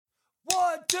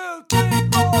One, two, three,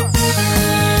 four.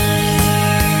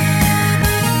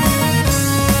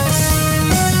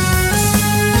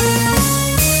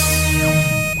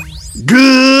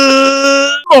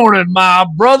 Good morning, my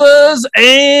brothers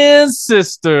and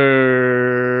sisters.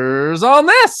 On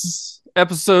this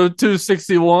episode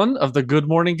 261 of the Good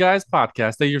Morning Guys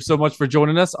podcast. Thank you so much for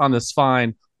joining us on this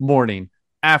fine morning,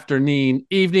 afternoon,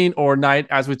 evening, or night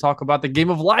as we talk about the game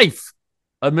of life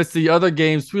amidst the other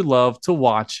games we love to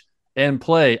watch and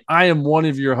play. I am one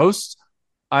of your hosts.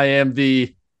 I am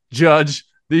the judge,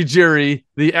 the jury,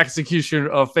 the executioner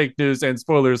of fake news and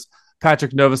spoilers,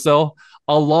 Patrick Novosel.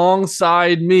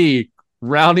 Alongside me,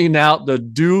 rounding out the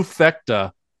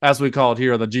dufecta, as we call it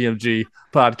here on the GMG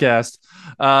podcast.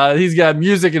 He's got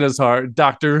music in his heart,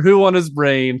 Doctor Who on his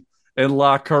brain, and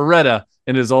La Coretta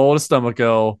in his old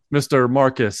stomacho, Mr.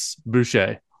 Marcus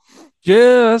Boucher.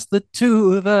 Just the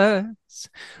two of us.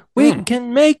 We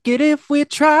can make it if we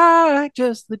try.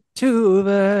 Just the two of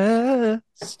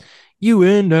us. You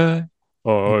and I.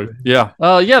 Oh, yeah.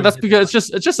 That's because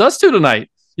it's just us two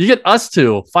tonight. You get us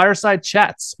two fireside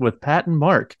chats with Pat and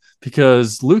Mark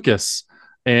because Lucas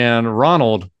and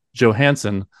Ronald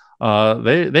Johansson,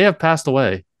 they have passed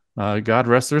away. God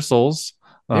rest their souls.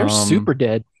 They're super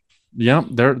dead. Yeah,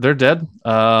 they're dead.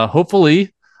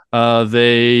 Hopefully,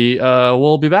 they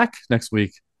will be back next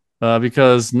week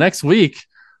because next week,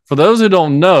 for those who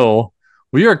don't know,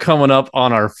 we are coming up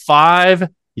on our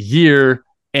 5-year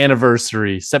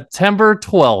anniversary. September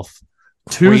 12th,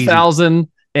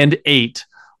 2008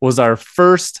 was our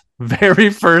very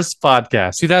first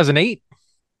podcast. 2008?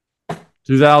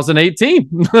 2018.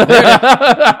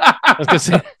 I was going to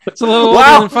say, it's a little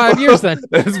older than 5 years then.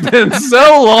 It's been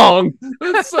so long.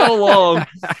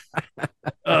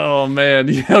 Oh, man.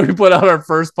 Yeah, we put out our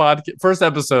first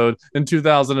episode in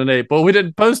 2008, but we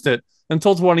didn't post it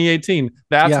until 2018.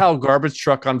 That's how garbage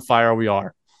truck on fire we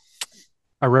are.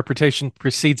 Our reputation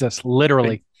precedes us,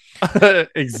 literally.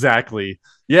 Exactly.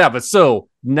 Yeah, but so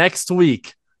next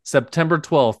week, September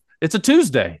 12th, it's a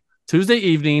Tuesday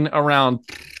evening around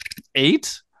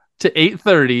 8 to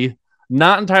 8:30.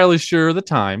 Not entirely sure the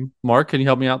time. Mark, can you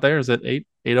help me out there? Is it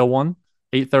 8:01,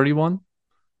 8:31,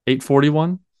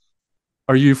 8:41?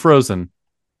 Are you frozen?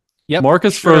 Yep. Mark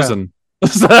is frozen.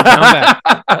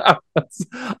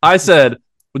 I said,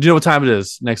 well, do you know what time it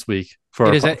is next week?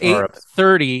 It is at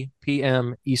 8:30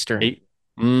 p.m. Eastern.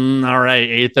 All right,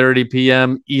 8:30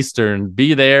 p.m. Eastern.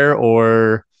 Be there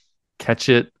or catch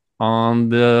it on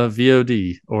the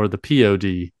VOD or the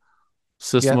POD,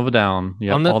 System of a Down.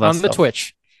 Yep, on the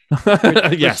Twitch.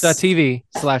 Yes.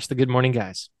 Twitch.tv/The Good Morning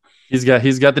Guys. He's got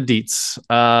the deets.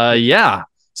 Yeah.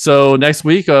 So next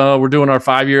week, we're doing our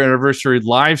 5-year anniversary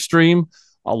live stream,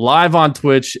 live on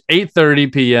Twitch,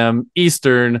 8:30 p.m.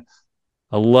 Eastern.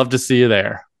 I'd love to see you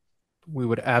there. We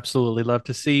would absolutely love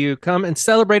to see you come and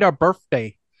celebrate our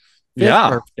birthday.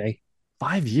 Birthday.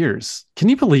 5 years. Can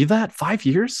you believe that? 5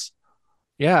 years?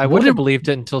 Yeah, I wouldn't have believed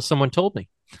it until someone told me.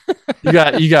 You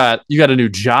got a new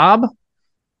job.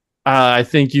 I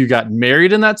think you got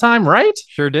married in that time, right?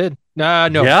 Sure did. No.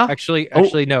 Yeah? Actually,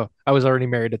 no. I was already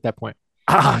married at that point.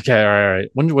 Okay, all right.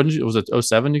 When was it?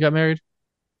 07 you got married?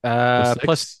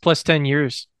 Plus 10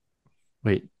 years.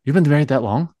 Wait, you've been married that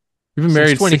long? You've been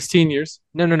married 16 years?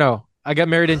 No. I got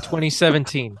married in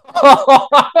 2017.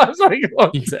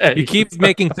 You keep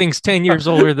making things 10 years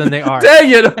older than they are.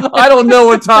 Dang it. I don't know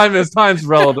what time is. Time's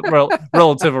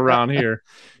relative around here.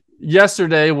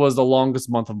 Yesterday was the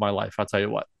longest month of my life. I'll tell you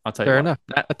what. Fair enough.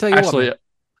 I'll tell you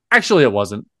actually, it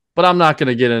wasn't. But I'm not going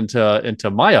to get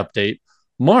into my update.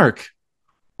 Mark,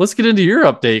 let's get into your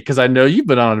update because I know you've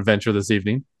been on an adventure this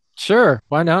evening. Sure.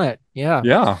 Why not? Yeah.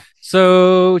 Yeah.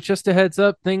 So just a heads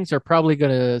up, things are probably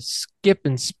going to skip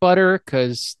and sputter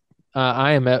because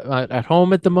I am at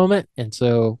home at the moment. And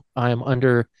so I am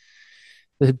under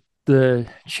the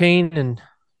chain and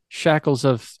shackles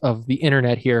of the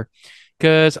internet here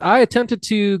because I attempted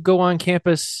to go on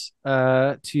campus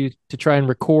to try and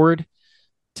record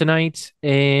tonight.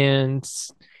 And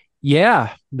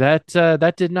yeah,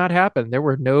 that did not happen. There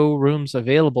were no rooms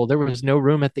available. There was no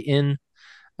room at the inn.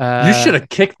 You should have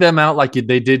kicked them out like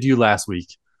they did you last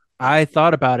week. I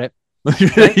thought about it.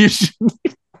 You should.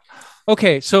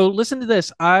 Okay, so listen to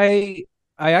this. I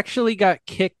actually got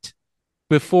kicked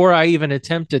before I even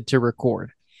attempted to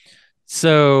record.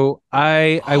 So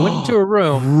I went into a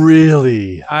room.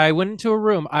 Really? I went into a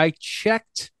room. I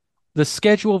checked the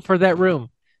schedule for that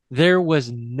room. There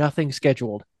was nothing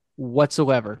scheduled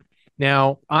whatsoever.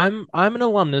 Now, I'm an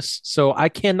alumnus, so I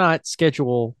cannot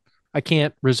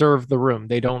reserve the room.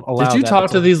 They don't allow. Did you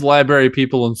talk to these library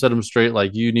people and set them straight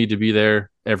like you need to be there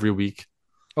every week?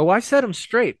 Oh, I set them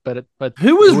straight, but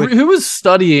Who it would. who was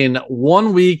studying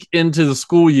 1 week into the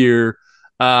school year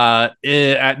at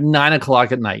 9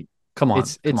 o'clock at night? Come on, come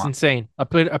It's on. insane.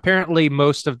 Apparently,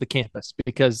 most of the campus,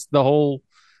 because the whole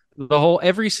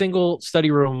every single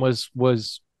study room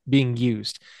was being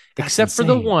used, That's except for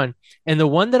the insane. one. And the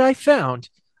one that I found,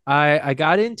 I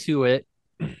got into it.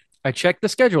 I checked the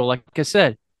schedule. Like I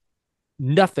said,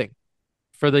 nothing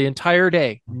for the entire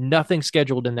day, nothing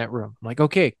scheduled in that room. I'm like,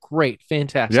 okay, great,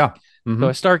 fantastic. Yeah. So Hmm.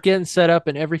 I start getting set up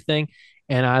and everything.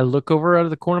 And I look over out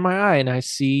of the corner of my eye and I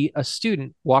see a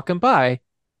student walking by.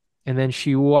 And then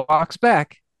she walks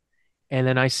back. And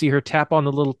then I see her tap on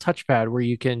the little touchpad where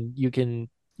you can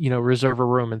reserve a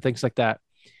room and things like that.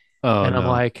 Oh And no.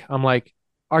 I'm like,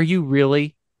 are you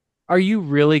really? Are you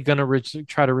really gonna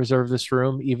try to reserve this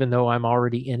room even though I'm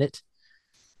already in it?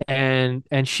 And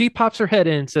she pops her head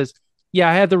in and says, "Yeah,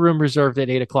 I had the room reserved at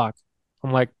 8 o'clock."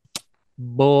 I'm like,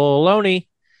 "Baloney,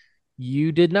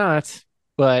 you did not."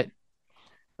 But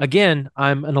again,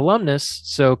 I'm an alumnus,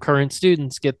 so current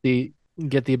students get the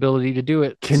ability to do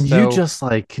it. So Can you just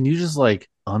like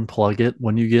unplug it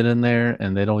when you get in there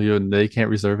and they can't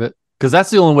reserve it? Because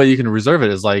that's the only way you can reserve it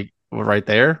is like right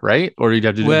there, right? Or you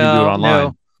can do it well, no,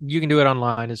 online. you can do it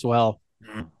online as well.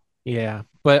 Yeah,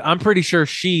 but I'm pretty sure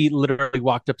she literally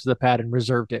walked up to the pad and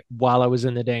reserved it while I was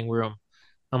in the dang room.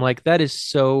 I'm like, that is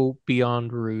so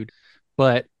beyond rude.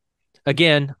 But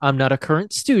again, I'm not a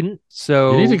current student,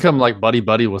 You need to so come like buddy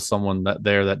buddy with someone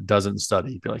that doesn't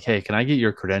study. Be like, hey, can I get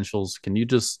your credentials? Can you I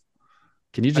just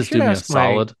should do me a ask my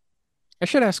solid? I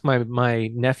should ask my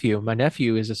nephew. My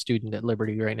nephew is a student at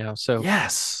Liberty right now, so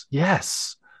Yes,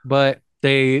 yes. but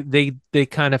they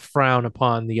kind of frown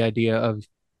upon the idea of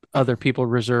other people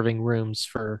reserving rooms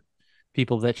for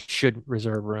people that shouldn't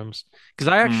reserve rooms. Because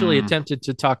I actually Mm, attempted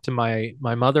to talk to my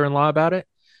mother-in-law about it,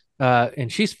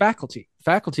 and she's faculty.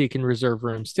 Faculty can reserve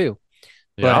rooms too,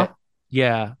 but yeah.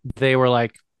 yeah, they were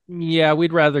like, yeah,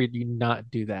 we'd rather you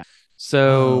not do that.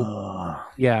 So Uh,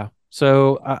 yeah,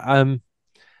 so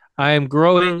I'm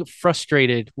growing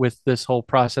frustrated with this whole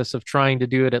process of trying to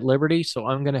do it at Liberty. So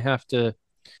I'm gonna have to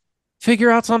figure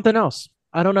out something else.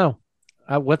 I don't know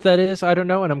what that is. I don't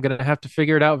know, and I'm gonna have to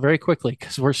figure it out very quickly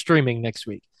because we're streaming next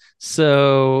week.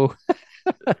 So,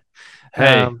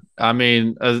 hey, um, I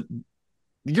mean,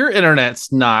 your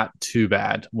internet's not too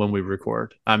bad when we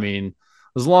record. I mean,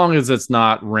 as long as it's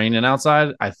not raining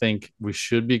outside, I think we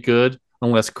should be good.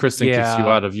 Unless Kristen kicks you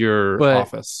yeah, out of your but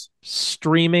office.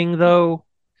 streaming though,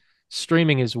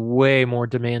 streaming is way more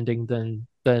demanding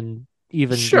than even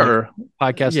like Sure.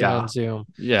 podcasting on Yeah. Zoom.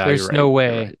 Yeah, you're There's right. no You're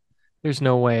way. right. There's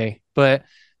no way. But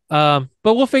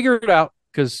we'll figure it out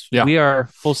because Yeah. we are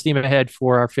full steam ahead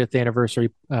for our fifth anniversary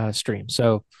stream.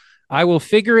 So I will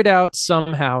figure it out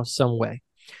somehow, some way.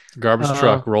 Garbage Uh,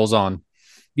 truck rolls on.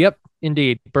 yep,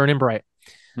 indeed, burning bright.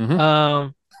 Hmm.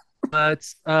 Um, but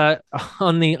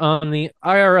on the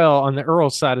IRL on the Earl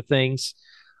side of things,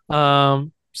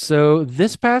 so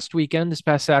this past weekend, this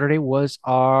past Saturday was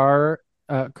our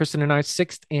Kristen and I's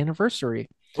sixth anniversary.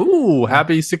 Ooh, Uh,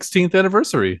 happy 16th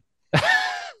anniversary.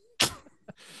 That's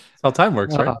how time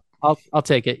works, right? I'll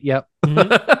take it. Yep.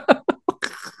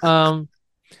 Um,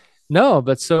 no,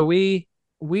 but so we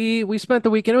spent the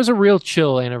weekend. It was a real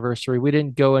chill anniversary. We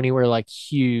didn't go anywhere like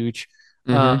huge.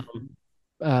 Um,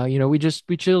 Hmm.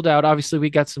 we chilled out. Obviously, we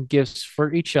got some gifts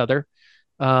for each other.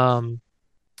 Um,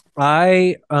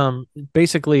 I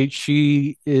basically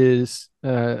she is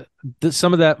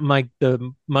some of that my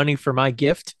the money for my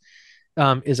gift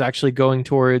is actually going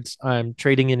towards I'm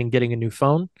trading in and getting a new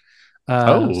phone. So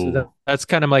Oh, that's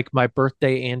kind of like my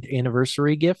birthday and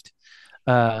anniversary gift.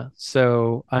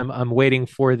 So I'm waiting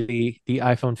for the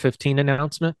iPhone 15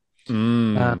 announcement.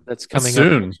 That's that's coming up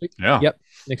soon. next week. Yeah. Yep,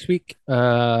 next week.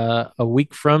 A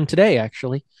week from today,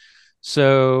 actually.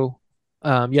 So,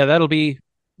 yeah, that'll be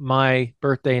my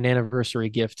birthday and anniversary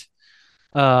gift.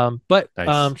 But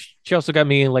Nice. she also got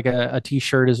me like a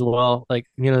t-shirt as well, like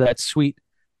that sweet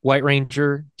White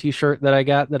Ranger t-shirt that I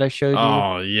got that I showed you.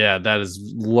 Oh yeah, that is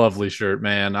lovely shirt,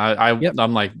 man. Yep,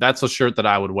 I'm like, that's a shirt that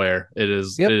I would wear. It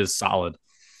yep, is solid.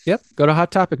 yep. Go to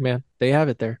Hot Topic, man. They have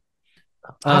it there.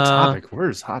 Hot Uh, Topic.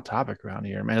 Where's Hot Topic around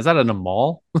here, man? Is that in a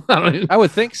mall? I don't even. I would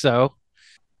think so.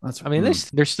 That's I mean,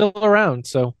 they're still around.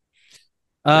 So,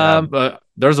 yeah, um, but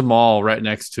there's a mall right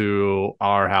next to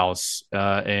our house,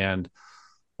 and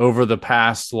over the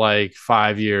past like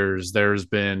 5 years, there's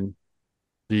been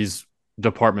these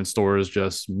department stores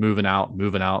just moving out,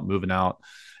 moving out, moving out.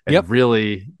 yep. And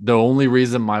really, the only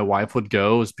reason my wife would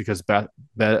go is because Bath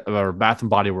and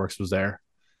Body Works was there,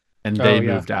 and Oh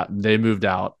yeah. They moved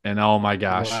out, and oh my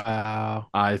gosh, Wow.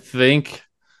 I think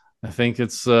I think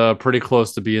it's pretty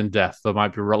close to being death. That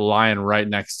might be lying right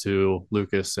next to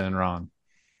Lucas and Ron.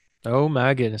 Oh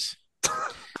my goodness.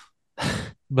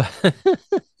 But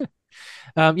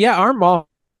yeah, our mall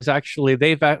is actually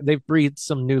they've breathed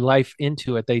some new life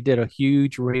into it. They did a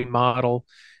huge remodel,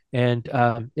 and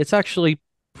it's actually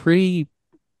pretty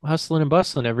hustling and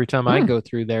bustling every time I Hmm. go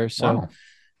through there. So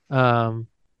Wow. um,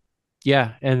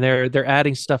 yeah, and they're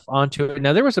adding stuff onto it.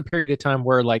 Now there was a period of time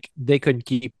where like they couldn't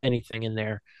keep anything in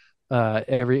there.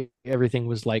 Everything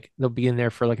was like they'll be in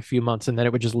there for like a few months and then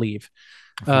it would just leave.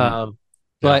 Hmm. Um,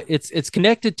 Yeah. but it's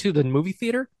connected to the movie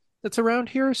theater that's around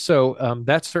here, so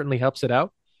that certainly helps it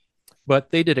out. But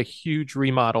they did a huge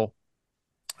remodel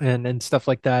and stuff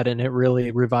like that, and it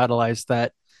really revitalized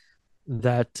that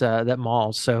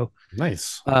mall. So,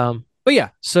 Nice. but yeah,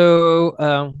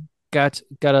 so got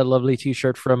a lovely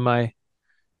T-shirt from my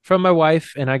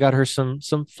wife, and I got her some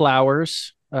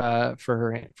flowers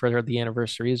for her the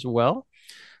anniversary as well.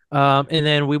 And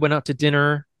then we went out to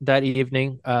dinner that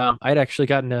evening. I'd actually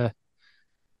gotten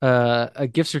a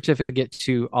gift certificate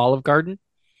to Olive Garden,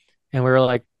 and we were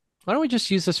like, why don't we just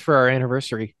use this for our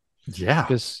anniversary? Yeah.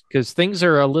 Because things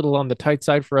are a little on the tight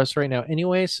side for us right now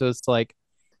anyway. So it's like,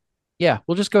 yeah,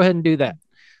 we'll just go ahead and do that.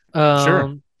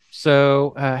 Sure.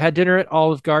 So had dinner at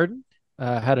Olive Garden,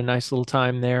 had a nice little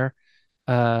time there.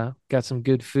 Got some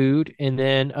good food, and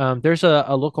then there's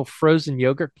a local frozen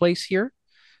yogurt place here.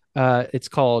 It's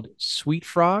called Sweet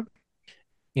Frog,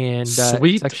 and it's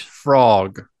Sweet actually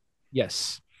frog.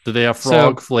 yes. Do they have So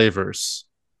frog flavors?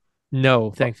 no,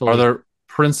 Are thankfully, there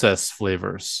princess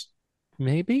flavors?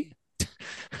 maybe.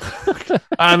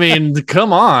 I mean,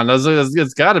 come on.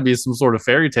 It's got to be some sort of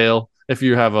fairy tale if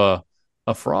you have a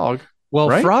frog, Well,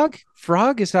 right?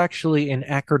 frog is actually an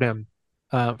acronym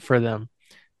for them.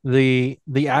 The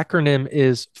acronym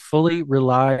is fully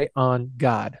rely on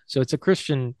God. So it's a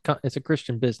Christian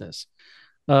business.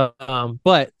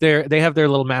 But they have their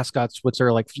little mascots, which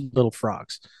are like little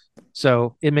frogs.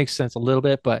 So it makes sense a little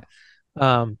bit, but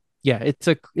yeah, it's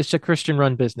a Christian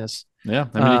run business. Yeah.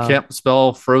 I mean, you Um, can't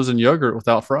spell frozen yogurt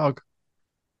without frog.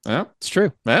 Yeah. it's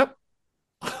true. Yeah.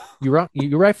 You're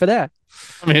right for that.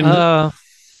 I mean, Uh,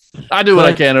 I do what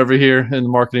I but can over here in the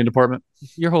marketing department.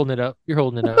 you're holding it up. You're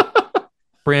holding it up.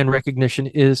 Brand recognition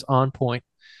is on point.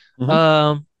 Hmm.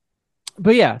 Um,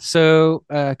 but yeah, so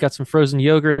got some frozen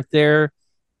yogurt there,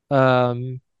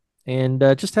 um, and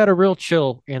just had a real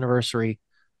chill anniversary,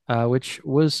 which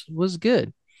was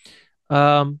good.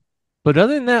 Um, but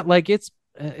other than that, like it's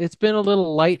been a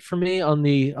little light for me on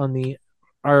the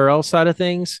RL side of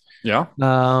things, Yeah.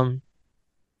 um,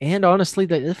 and honestly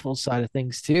the IFL side of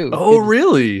things too. Oh,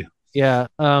 really? Yeah.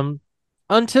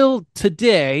 Until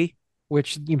today,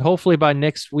 which hopefully by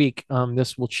next week,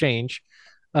 this will change.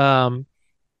 Um,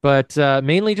 but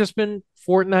mainly just been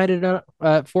Fortniting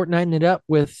it up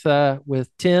with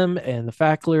Tim and the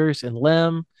Facklers and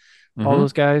Lem, all Hmm.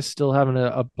 those guys still having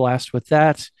a blast with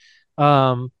that.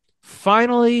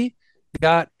 Finally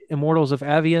got Immortals of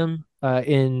Avium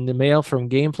in the mail from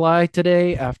GameFly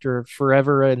today after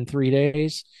forever and 3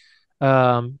 days.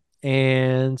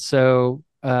 And so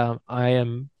I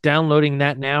am downloading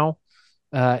that now.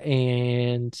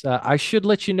 And I should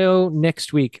let you know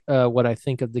next week what I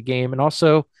think of the game. And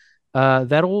also,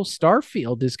 that old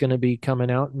Starfield is going to be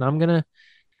coming out, and I'm gonna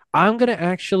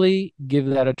actually give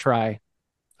that a try.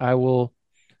 I will.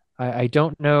 I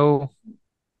don't know. I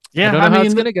Yeah. don't I know how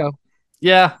it's mean, gonna go.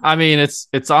 yeah. I mean,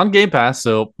 it's on Game Pass,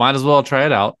 so might as well try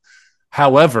it out.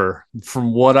 However,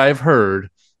 from what I've heard,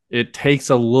 it takes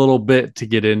a little bit to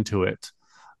get into it.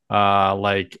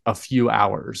 Like a few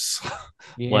hours,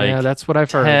 Yeah, like that's what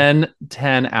I've heard.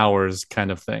 10 hours kind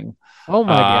of thing. Oh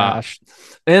my Uh, gosh.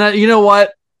 and you know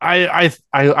what?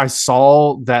 I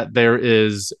saw that there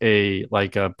is a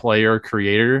like a player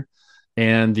creator,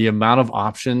 and the amount of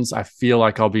options, I feel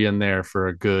like I'll be in there for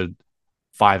a good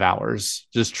 5 hours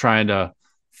just trying to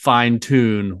fine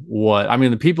tune what I mean.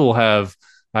 The people have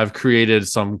created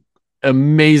some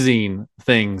amazing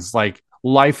things, like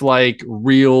lifelike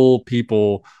real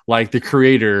people, like the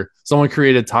creator. Someone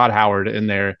created Todd Howard in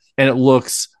there, and it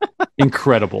looks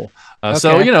incredible.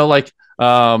 So Okay. like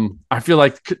I feel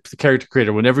like the character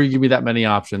creator, whenever you give me that many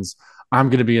options, I'm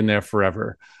going to be in there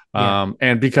forever. Yeah.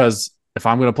 And because if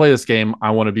I'm going to play this game,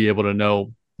 I want to be able to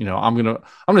know, I'm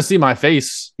gonna see my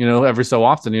face, every so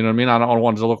often. You know what I mean? I don't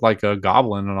want it to look like a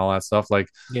goblin and all that stuff. Like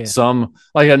Yeah. some,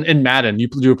 like in Madden, you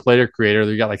do a player creator,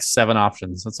 you got like 7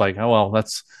 options. It's like, oh well,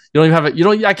 that's you don't even have it. You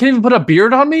don't. I can't even put a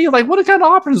beard on me. Like, what kind of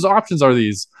options are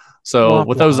these? So Womp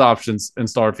with those womp. options in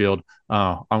Starfield,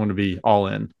 I'm gonna be all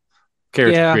in.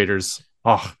 Character Yeah. creators,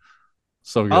 oh,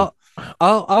 so good. I'll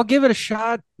I'll give it a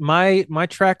shot. My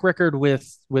track record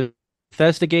with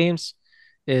Bethesda games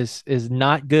is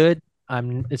not good.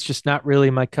 It's just not really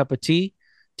my cup of tea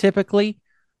typically.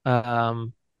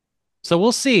 Um, so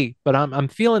we'll see. But I'm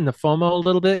feeling the FOMO a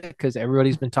little bit because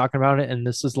everybody's been talking about it, and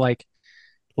this is like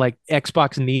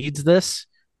Xbox needs this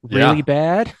really Yeah.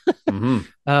 bad. Hmm.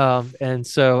 And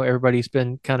so everybody's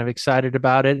been kind of excited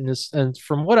about it, and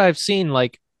from what I've seen,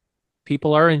 like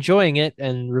people are enjoying it,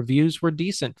 and reviews were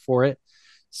decent for it.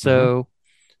 Hmm. So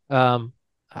um,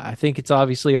 I think it's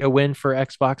obviously a win for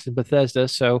Xbox and Bethesda.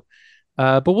 So,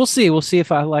 but we'll see. We'll see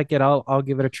if I like it. I'll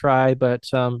give it a try. But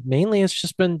mainly, it's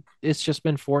just been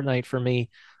Fortnite for me.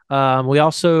 We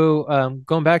also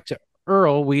going back to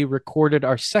Earl. We recorded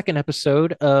our second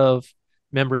episode of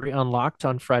Memory Unlocked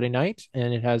on Friday night,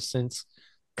 and it has since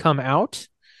come out.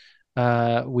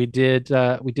 We did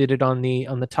it on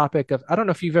the topic of, I don't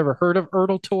know if you've ever heard of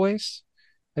Ertl toys.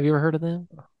 Have you ever heard of them?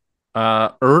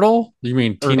 Ertl? You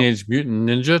mean Ertl. Teenage Mutant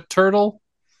Ninja Turtle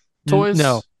toys?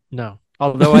 No, no.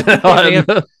 Although I think they may have,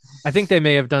 Oh, I think they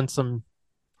may have done some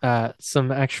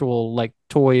actual like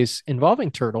toys involving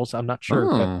turtles. I'm not sure,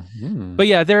 but hmm. but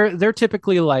yeah, they're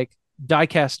typically like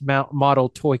diecast model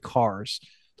toy cars,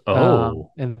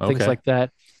 Oh, and things okay. like that.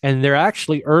 And they're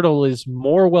actually Ertl is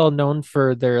more well known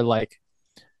for their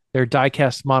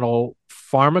diecast model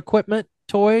farm equipment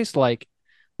toys,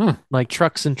 Hmm. like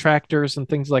trucks and tractors and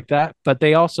things like that. But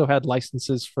they also had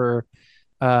licenses for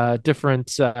different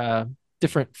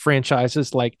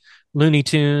franchises like Looney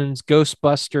Tunes,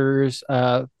 Ghostbusters,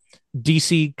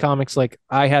 DC comics. Like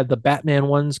I had the Batman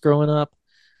ones growing up,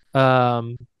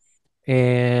 um,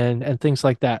 and things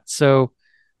like that. So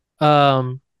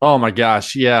um, Oh my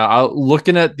gosh. Yeah.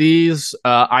 Looking at these,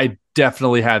 I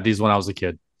definitely had these when I was a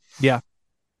kid. yeah,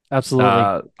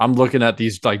 absolutely. I'm looking at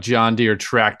these like John Deere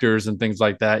tractors and things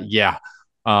like that. Yeah.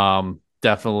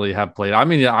 Definitely have played. I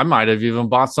mean, I might have even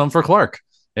bought some for Clark.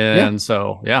 Yeah, And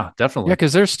so, yeah, yeah, definitely.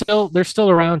 because they're still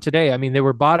around today. I mean, they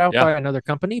were bought out Yeah. by another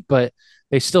company, but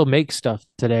they still make stuff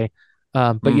today.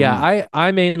 But yeah, Hmm.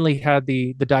 I mainly had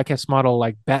the diecast model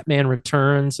like Batman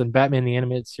Returns and Batman the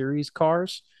Animated Series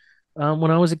cars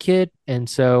when I was a kid, and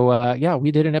so yeah,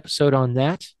 we did an episode on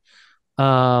that.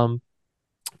 Um,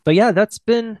 but yeah, that's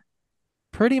been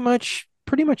pretty much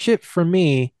it for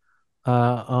me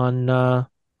on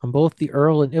both the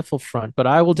Earl and Iffle front. But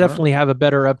I will All right. definitely have a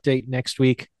better update next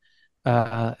week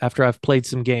after I've played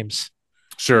some games.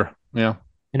 Sure. Yeah.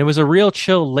 And it was a real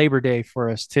chill Labor Day for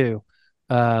us too.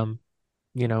 Um,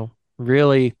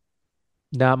 really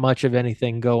not much of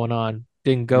anything going on.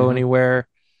 Didn't go Hmm. anywhere.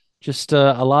 Just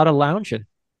a lot of lounging.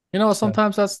 So,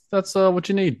 Sometimes that's what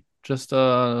you need. Just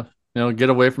get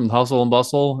away from the hustle and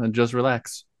bustle and just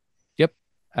relax. yep,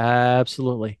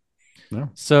 absolutely. Yeah.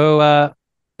 So,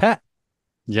 Pat,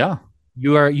 Yeah.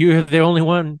 you're the only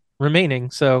one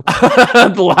remaining. So,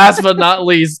 Last but not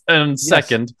least, and yes,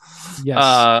 second, yes.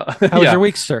 How was yeah, your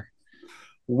week, sir?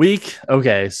 week.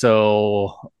 Okay,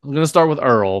 so I'm gonna start with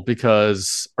Earl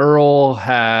because Earl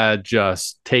had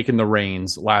just taken the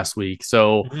reins last week.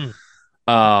 So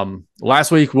Mhm.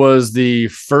 last week was the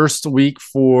first week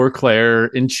for Claire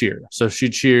in cheer. So she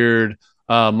cheered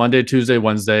Monday, Tuesday,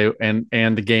 Wednesday,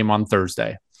 and the game on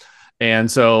Thursday.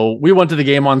 And so we went to the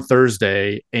game on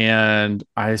Thursday, and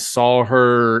I saw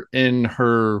her in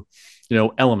her,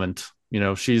 element.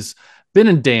 She's been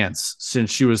in dance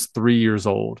since she was 3 years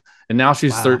old, and now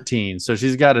she's Wow. 13. So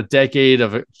she's got a decade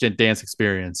of dance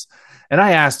experience. And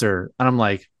I asked her, and I'm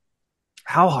like,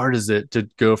 how hard is it to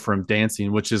go from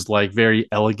dancing, which is like very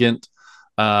elegant,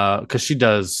 because she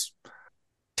does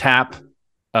tap,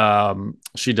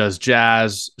 she does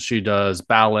jazz, she does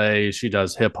ballet, she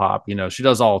does hip hop. She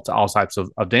does all types of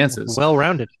dances. Well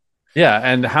rounded. Yeah,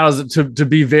 and how does it to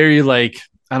be very like,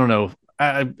 I don't know.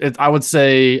 I would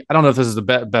say, I don't know if this is the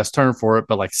best term for it,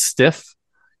 but like stiff.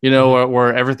 Mhm.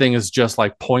 Where everything is just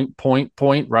like point, point,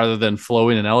 point, rather than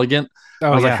flowing and elegant. I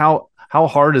Oh was like, yeah. how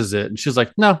hard is it? And she's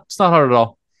like, no, it's not hard at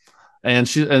all. And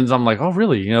I'm like, oh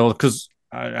really? Because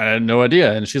I had no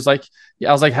idea. And she's like, yeah.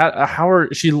 I was like, how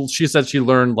are she said she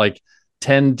learned like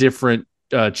 10 different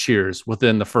cheers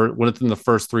within the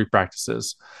first three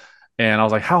practices. And I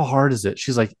was like, how hard is it?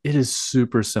 She's like, it is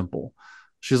super simple.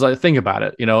 She's like, think about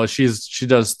it. She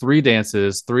does three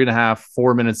dances, 3.5,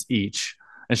 4 minutes each,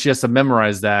 and she has to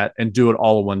memorize that and do it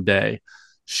all in one day.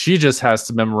 She just has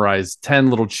to memorize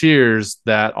 10 little cheers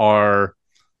that are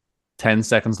 10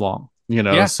 seconds long.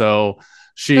 Yeah. So That's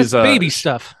she's baby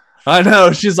stuff. I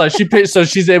know, she's like, so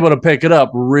she's able to pick it up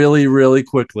really, really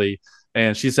quickly.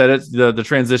 And she said the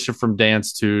transition from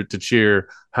dance to cheer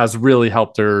has really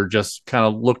helped her just kind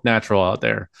of look natural out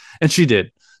there. And she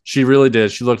did. She really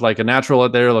did. She looked like a natural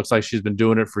out there. Looks like she's been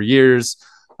doing it for years.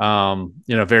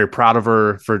 Very proud of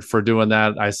her for doing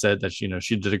that. I said that she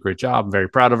did a great job. I'm very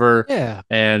proud of her. Yeah.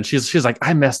 And she's like,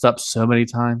 I messed up so many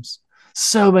times.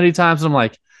 So many times. I'm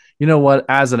like, you know what?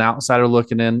 As an outsider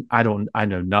looking in, I know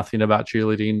nothing about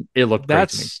cheerleading. It looked great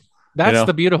to me. That's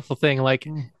the beautiful thing. Like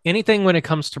anything when it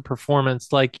comes to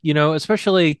performance, like,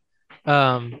 especially,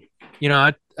 from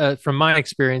my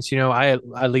experience, I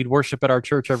lead worship at our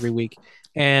church every week.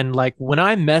 And like when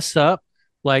I mess up,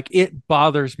 like it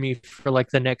bothers me for like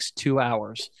the next 2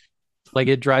 hours. Like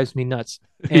it drives me nuts.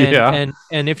 And Yeah.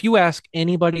 and if you ask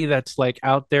anybody that's like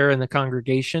out there in the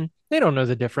congregation, they don't know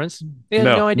the difference. They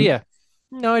have no idea.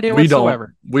 No idea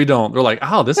whatsoever. We don't. They're like,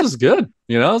 oh, this is good.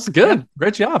 It's good. Yeah.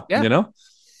 Great job. Yeah.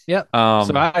 Yeah.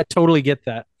 So I totally get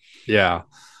that. Yeah.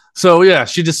 So yeah,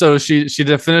 she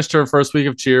did finished her first week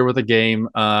of cheer with a game.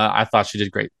 I thought she did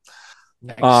great.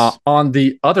 Nice. On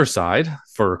the other side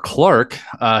for Clark,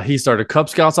 he started Cub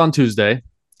Scouts on Tuesday.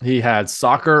 He had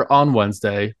soccer on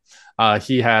Wednesday.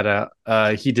 He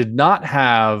did not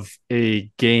have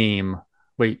a game.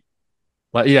 Wait,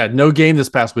 no game this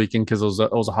past weekend because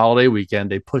it was a holiday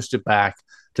weekend. They pushed it back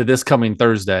to this coming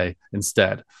Thursday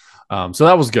instead. So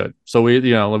that was good. So we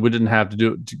didn't have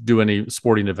to do any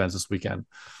sporting events this weekend.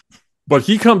 But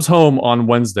he comes home on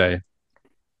Wednesday,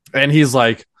 and he's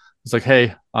like,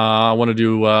 hey, I want to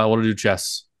do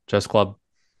chess club.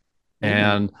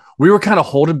 And we were kind of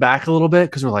holding back a little bit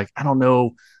because we're like, I don't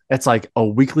know. It's like a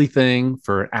weekly thing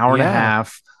for an hour and a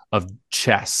half of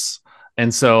chess.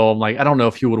 And so I'm like, I don't know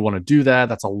if he would want to do that.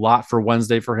 That's a lot for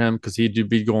Wednesday for him because he'd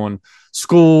be going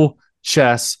school,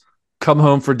 chess, come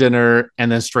home for dinner, and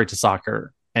then straight to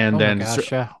soccer. And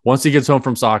once he gets home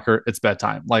from soccer, it's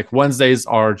bedtime. Like Wednesdays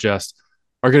are going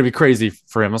to be crazy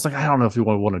for him. I was like, I don't know if he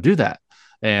would want to do that.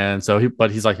 And so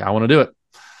he's like, I want to do it.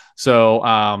 So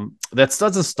that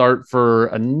doesn't start for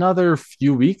another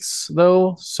few weeks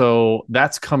though. So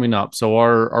that's coming up. So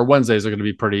our Wednesdays are going to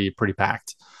be pretty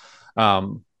packed.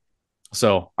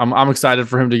 So I'm excited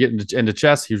for him to get into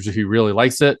chess. He really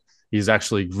likes it. He's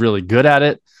actually really good at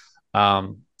it.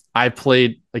 I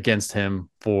played against him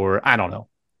for, I don't know,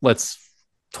 let's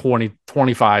 20,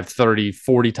 25, 30,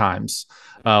 40 times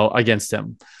against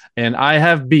him. And I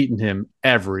have beaten him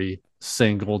every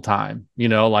single time.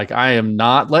 Like I am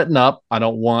not letting up. I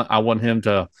want him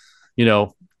to,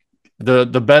 the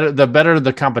better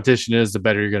the competition is, the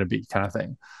better you're going to be, kind of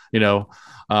thing.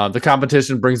 The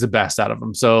competition brings the best out of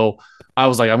him. So I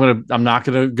was like, I'm not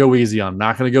going to go easy on him.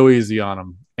 Not going to go easy on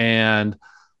him. And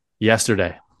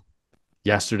yesterday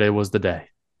was the day.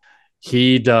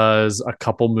 He does a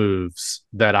couple moves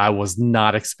that I was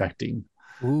not expecting.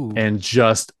 Ooh. And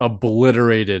just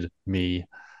obliterated me,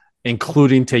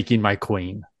 including taking my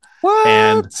queen. What?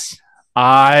 And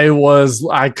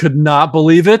I could not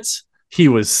believe it. He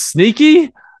was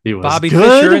sneaky. He was Bobby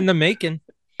good. Fischer in the making.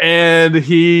 And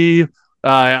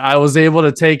I was able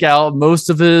to take out most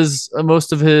of his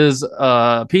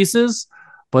pieces,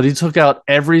 but he took out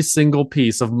every single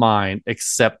piece of mine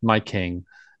except my king.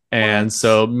 And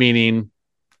so meaning,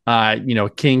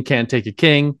 king can't take a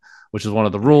king, which is one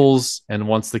of the rules. And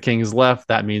once the king is left,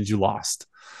 that means you lost.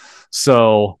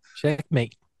 So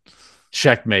checkmate.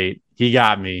 He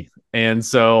got me. And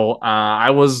so I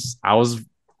was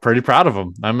pretty proud of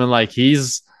him. I mean, like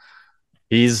he's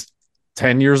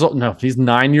 10 years old. No, he's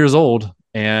 9 years old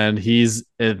and he's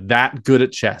that good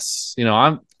at chess.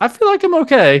 I feel like I'm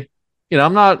okay.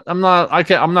 I'm not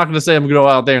going to say I'm going to go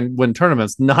out there and win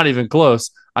tournaments. Not even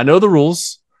close. I know the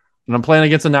rules. And I'm playing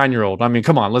against a 9-year-old. I mean,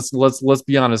 come on, let's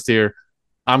be honest here.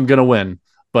 I'm gonna win,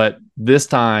 but this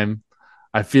time,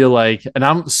 I feel like, and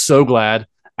I'm so glad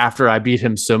after I beat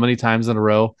him so many times in a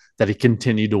row that he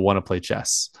continued to want to play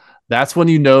chess. That's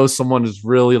when someone is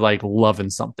really like loving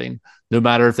something. No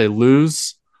matter if they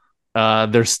lose,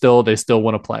 they still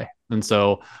want to play. And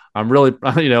so I'm really,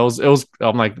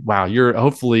 I'm like, wow,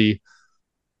 hopefully.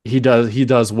 He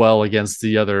does well against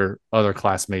the other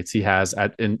classmates he has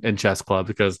in chess club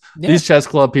because these chess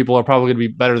club people are probably going to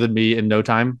be better than me in no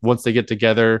time. Once they get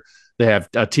together, they have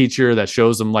a teacher that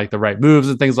shows them like the right moves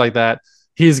and things like that.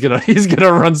 He's gonna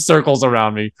run circles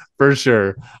around me for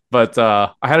sure. But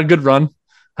I had a good run,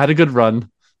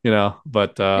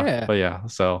 But yeah,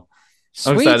 so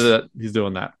Sweet. I'm excited that he's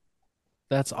doing that.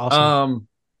 That's awesome.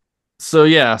 So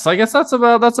yeah, so I guess that's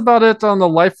about it on the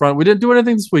life front. We didn't do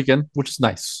anything this weekend, which is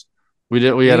nice. We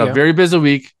had a very busy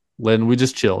week, and we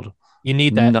just chilled. You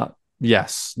need that.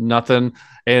 Nothing.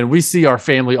 And we see our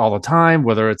family all the time,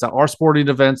 whether it's at our sporting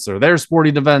events or their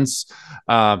sporting events,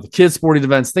 the kids' sporting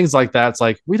events, things like that. It's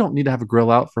like we don't need to have a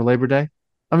grill out for Labor Day.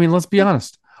 I mean, let's be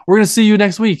honest. We're gonna see you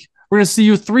next week. We're going to see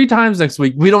you 3 times next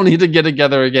week. We don't need to get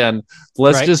together again.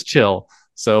 Let's just chill.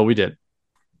 So we did.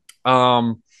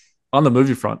 On the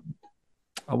movie front,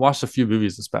 I watched a few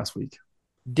movies this past week.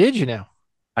 Did you now?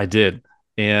 I did.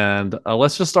 And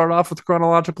let's just start off with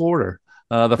chronological order.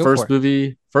 The Go first for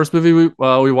it. movie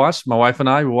we watched, my wife and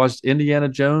I, we watched Indiana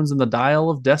Jones and the Dial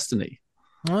of Destiny.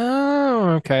 Oh,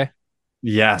 okay.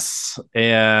 Yes,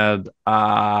 and it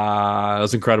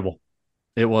was incredible.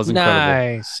 It was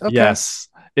incredible. Nice. Okay. Yes,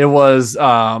 it was.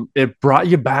 It brought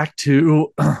you back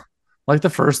to like the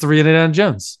first 3 Indiana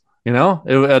Jones. You know,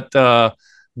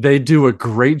 they do a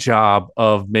great job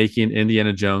of making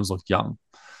Indiana Jones look young.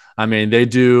 I mean, they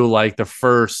do like the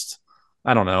first,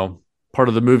 I don't know, part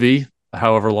of the movie,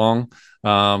 however long.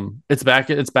 It's back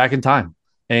in time,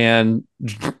 and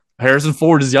Harrison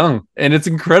Ford is young, and it's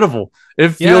incredible. It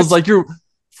feels like you're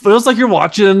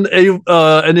watching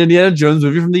an Indiana Jones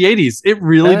movie from the 80s. It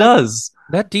really does.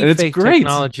 That And it's deep fake great.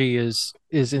 technology is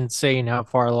insane how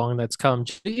far along that's come,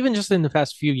 even just in the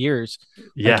past few years.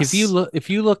 Yes. Like if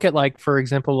you look at, like, for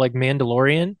example, like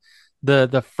Mandalorian,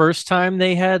 the first time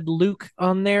they had Luke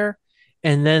on there,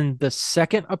 and then the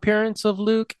second appearance of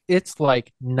Luke, it's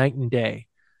like night and day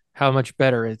how much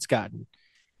better it's gotten.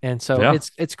 And so Yeah.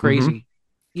 it's crazy. Mhm.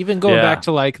 Even going Yeah. back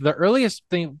to, like, the earliest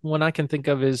thing one I can think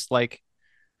of is like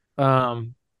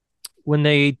when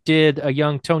they did a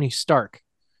young Tony Stark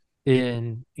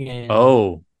in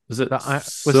Oh, is it was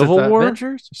it Civil the War?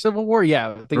 Avengers? Civil War? Yeah,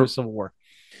 I think it was Civil War.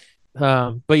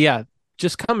 But yeah,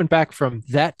 just coming back from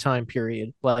that time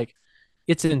period, like,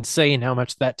 it's insane how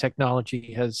much that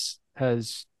technology has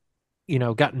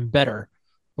gotten better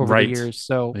over the Right. years.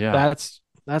 So Yeah.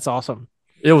 that's awesome.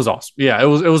 It was awesome. Yeah,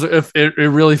 it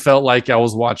really felt like I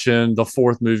was watching the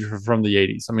 4th movie from the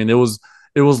 80s. I mean, it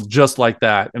was just like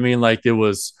that. I mean, like, it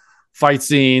was fight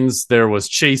scenes, there was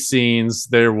chase scenes,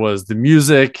 there was the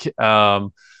music,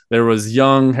 there was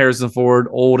young Harrison Ford,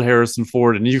 old Harrison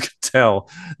Ford, and you could tell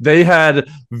they had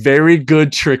very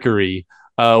good trickery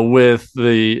with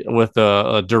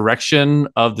the direction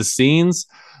of the scenes.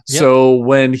 Yep. So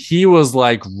when he was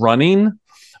like running,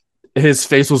 his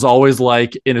face was always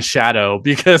like in a shadow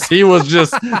because he was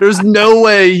just there's no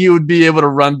way he would be able to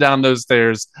run down those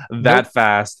stairs that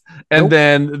fast. And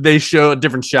then they show a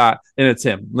different shot and it's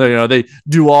him. You know, they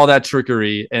do all that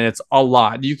trickery and it's a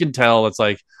lot. You can tell it's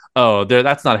like, oh,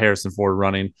 that's not Harrison Ford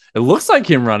running. It looks like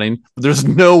him running, but there's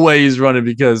no way he's running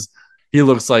because he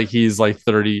looks like he's like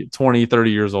 30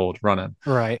 years old running.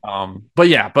 Right.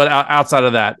 But outside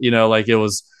of that, you know, like, it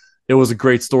was a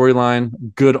great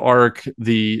storyline, good arc.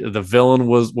 The villain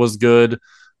was good.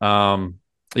 We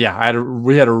had a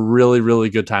really, really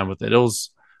good time with it. It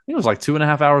was like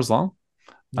 2.5 hours long.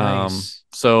 Nice.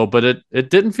 But it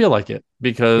didn't feel like it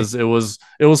because it was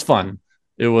fun.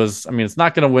 It was, I mean, it's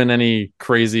not going to win any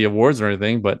crazy awards or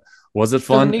anything, but was it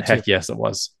fun? Heck yes, it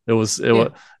was. It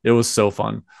was so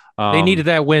fun. They needed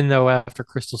that win though after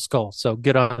Crystal Skull, so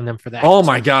good on them for that. Oh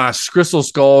my gosh, Crystal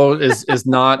Skull is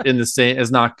not in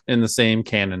the same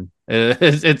canon.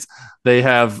 It's they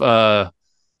have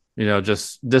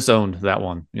just disowned that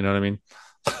one. You know what I mean?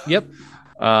 Yep.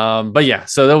 But yeah,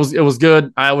 so it was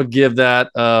good. I would give that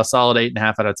a solid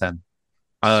 8.5 out of 10.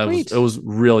 It was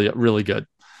really, really good.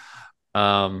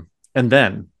 And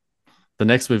then the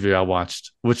next movie I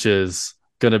watched, which is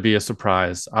gonna be a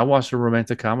surprise, I watched a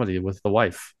romantic comedy with the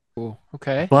wife. Ooh,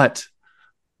 okay. But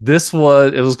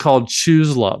it was called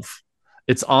Choose Love.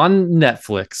 It's on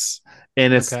Netflix,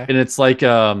 and it's like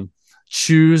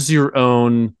choose your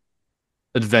own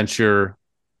adventure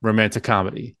romantic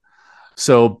comedy.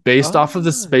 So based off of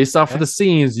the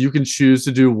scenes, you can choose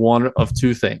to do one of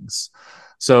 2 things.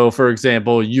 So for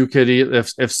example, you could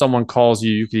if someone calls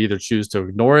you, you could either choose to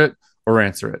ignore it or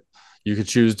answer it. You could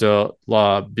choose to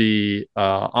be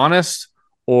honest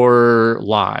or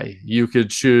lie. You could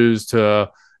choose to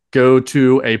go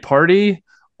to a party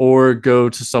or go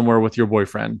to somewhere with your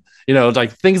boyfriend, you know,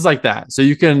 like things like that. So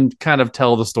you can kind of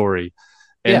tell the story.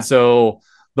 And so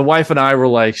the wife and I were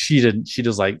like, she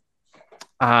just like,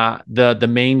 the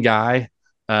main guy,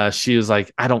 she was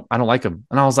like, I don't like him.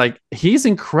 And I was like, he's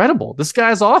incredible. This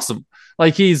guy's awesome.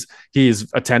 Like he's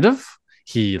attentive.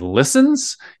 He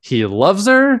listens. He loves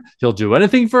her. He'll do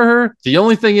anything for her. The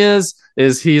only thing is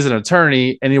he's an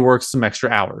attorney and he works some extra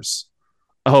hours.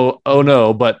 Oh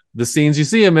no. But the scenes you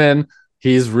see him in,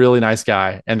 he's a really nice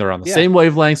guy and they're on the same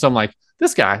wavelength. So I'm like,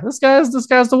 this guy's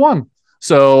the one.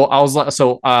 So I was like,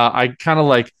 I kind of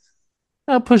like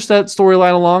pushed that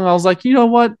storyline along. I was like, you know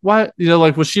what? Why, you know,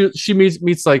 like when she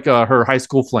meets like her high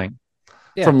school fling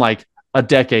from like a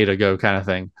decade ago kind of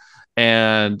thing.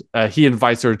 And he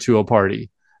invites her to a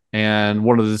party. And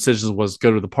one of the decisions was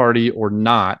go to the party or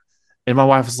not. And my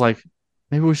wife was like,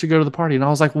 maybe we should go to the party. And I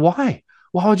was like, why?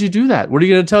 Why would you do that? What are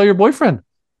you going to tell your boyfriend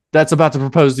that's about to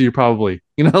propose to you? Probably,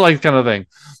 like kind of thing.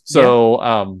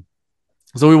 Yeah.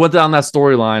 So we went down that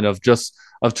storyline of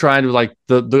trying to like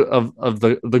the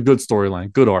good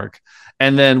storyline, good arc.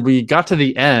 And then we got to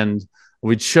the end.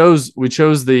 We chose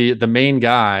the main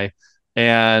guy,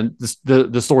 and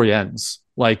the story ends.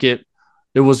 Like it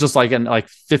was just like in like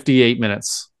 58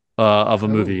 minutes of a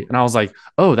movie. Oh. And I was like,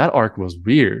 oh, that arc was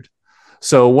weird.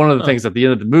 So one of the Huh. things at the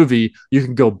end of the movie, you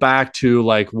can go back to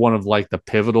like one of like the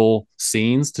pivotal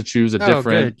scenes to choose a Oh,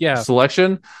 different good. Yeah.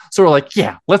 selection. So we're like,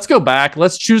 yeah, let's go back.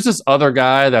 Let's choose this other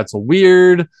guy that's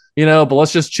weird, but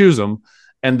let's just choose him.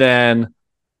 And then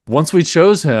once we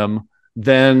chose him,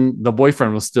 then the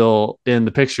boyfriend was still in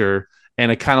the picture,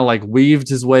 and it kind of like weaved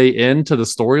his way into the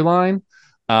storyline,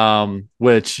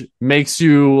 which makes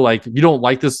you like you don't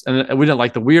like this, and we didn't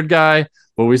like the weird guy,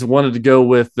 but we wanted to go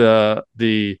with the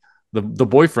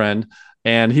boyfriend,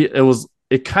 and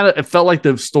it felt like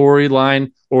the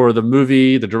storyline or the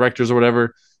movie, the directors or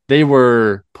whatever, they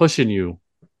were pushing you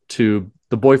to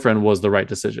the boyfriend was the right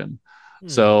decision.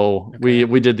 So Okay.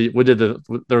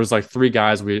 there was like three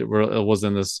guys we were it was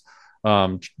in this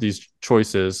these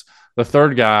choices. The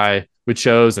third guy we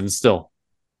chose, and still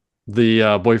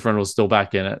the boyfriend was still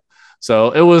back in it. So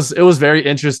it was very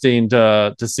interesting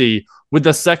to see. With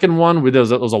the second one, it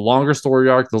was a longer story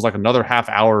arc. There was like another half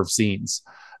hour of scenes,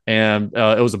 and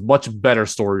it was a much better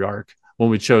story arc when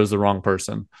we chose the wrong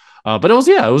person. But it was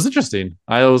interesting.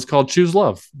 It was called Choose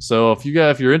Love. So if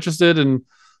you're interested in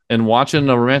watching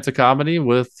a romantic comedy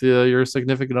with your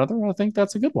significant other, I think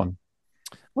that's a good one.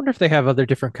 I wonder if they have other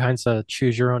different kinds of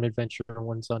choose your own adventure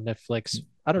ones on Netflix.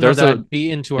 I don't know There's that a I'd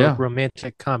be into a yeah,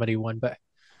 romantic comedy one, but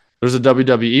there's a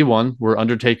WWE one where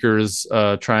Undertaker is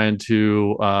trying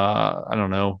to I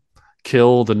don't know,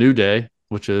 kill the New Day,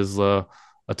 which is a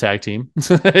tag team.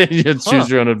 You choose huh.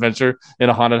 your own adventure in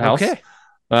a haunted house. Okay.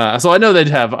 So I know they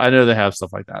have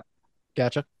stuff like that.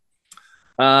 Gotcha.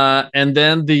 And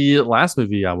then the last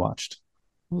movie I watched,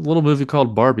 a little movie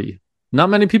called Barbie. Not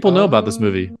many people know about this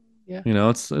movie. Yeah.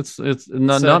 It's not, So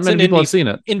not it's an many people have seen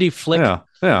it. indie flick.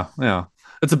 Yeah.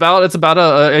 It's about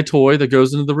a toy that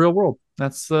goes into the real world.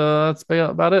 That's about it.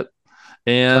 That's all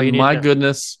And you need my to know.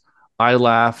 goodness, I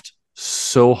laughed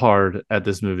so hard at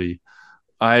this movie.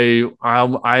 I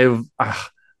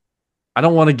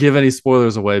don't want to give any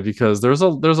spoilers away because there's a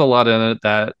lot in it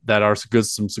that are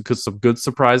some good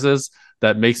surprises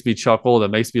that makes me chuckle, that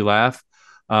makes me laugh.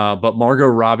 But Margot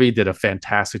Robbie did a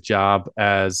fantastic job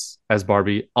as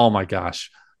Barbie. Oh my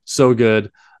gosh, so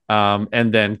good.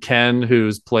 And then Ken,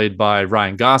 who's played by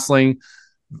Ryan Gosling,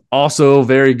 also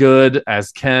very good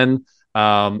as Ken.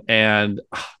 And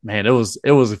man, it was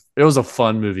a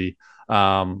fun movie.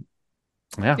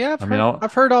 Yeah, Yeah, I mean,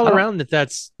 I've heard all I don't. around that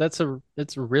it's a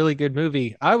really good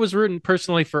movie. I was rooting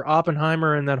personally for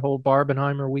Oppenheimer and that whole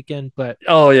Barbenheimer weekend, but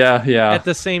Oh yeah. at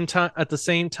the same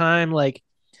time, like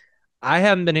I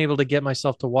haven't been able to get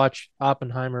myself to watch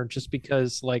Oppenheimer just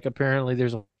because like apparently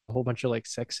there's a whole bunch of like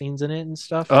sex scenes in it and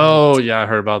stuff, and Oh yeah, I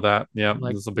heard about that. Yeah, I'm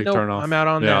like, this is a big nope, turnoff. I'm out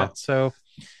on Yeah, that. So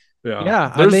yeah.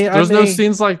 yeah, There's I there's no may.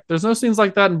 scenes like there's no scenes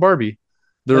like that in Barbie.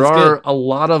 There That's good. are a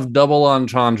lot of double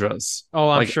entendres, Oh,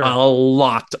 I'm like sure. a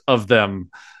lot of them.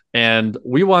 And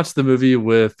we watched the movie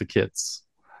with the kids,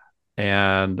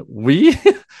 and we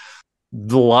a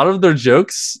lot of their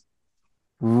jokes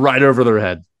right over their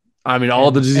head. I mean, all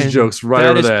these And jokes right that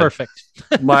over is their head.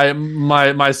 perfect.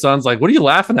 My son's like, "What are you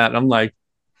laughing at?" And I'm like,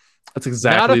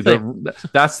 Not a thing.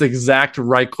 that's the exact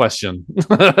right question.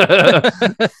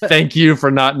 Thank you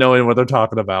for not knowing what they're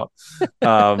talking about.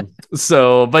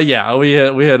 But yeah, we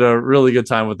had a really good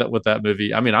time with that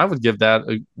movie. I mean, I would give that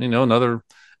another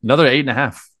 8.5, another eight and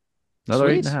a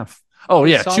Sweet. half. Oh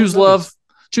Good yeah, solid numbers.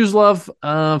 choose love.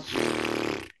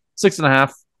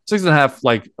 6.5, 6.5.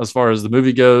 Like as far as the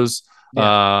movie goes,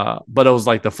 Yeah. but it was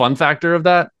like the fun factor of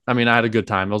that. I mean, I had a good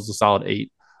time. It was a solid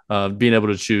 8. Being able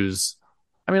to choose.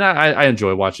 I mean, I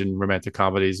enjoy watching romantic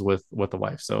comedies with the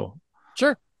wife. So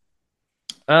Sure.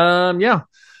 yeah.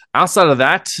 Outside of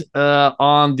that,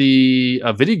 on the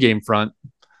video game front,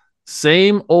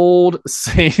 same old,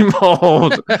 same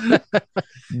old.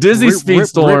 Disney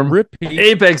Speedstorm, Repeat.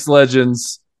 Apex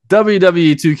Legends,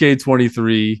 WWE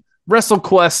 2K23,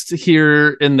 WrestleQuest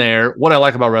here and there. What I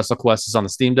like about WrestleQuest is on the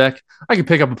Steam Deck, I can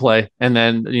pick up and play and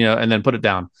then put it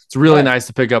down. It's really Right. nice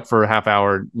to pick up for a half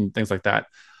hour and things like that.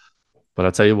 But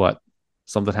I'll tell you what,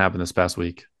 something happened this past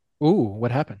week. Ooh,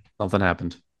 what happened? Something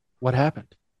happened. What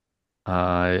happened?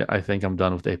 I think I'm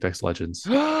done with Apex Legends.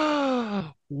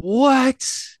 What?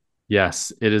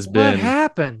 Yes, it has What been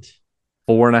happened?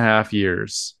 4.5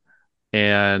 years.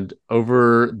 and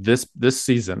over this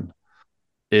season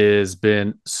has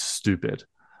been stupid.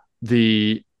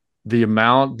 The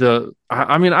amount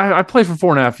I mean I played for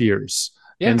 4.5 years,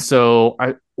 Yeah. and so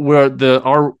I where the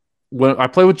our when I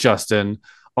play with Justin,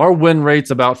 our win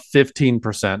rate's about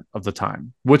 15% of the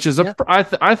time, which is Yeah.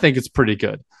 I think it's pretty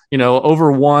good.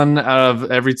 Over one out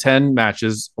of every 10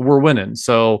 matches we're winning,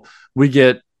 so we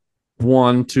get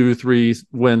 1, 2, 3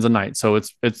 wins a night, so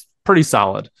it's pretty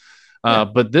solid. Yeah.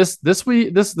 But this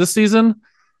season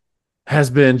has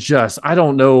been just, I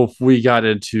don't know if we got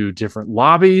into different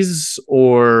lobbies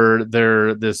or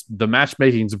the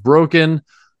matchmaking's broken,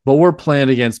 but we're playing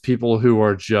against people who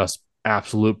are just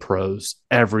absolute pros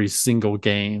every single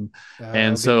game. And Oh,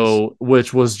 goodness. so,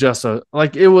 which was just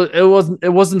it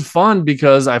wasn't fun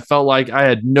because I felt like I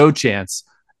had no chance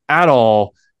at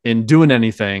all in doing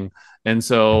anything. And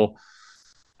so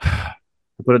I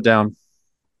put it down.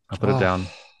 I put it Oh, down.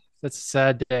 that's a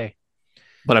sad day.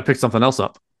 But I picked something else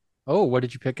up. Oh, what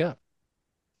did you pick up?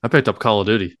 I picked up Call of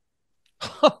Duty.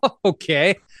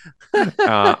 Okay.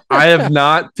 I have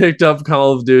not picked up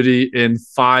Call of Duty in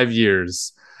 5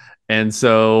 years, and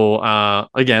so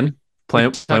again, We're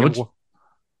playing talking with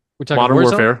we're talking Modern Warzone?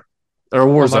 Warfare or Oh,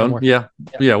 Modern Warzone. Warfare. Yeah,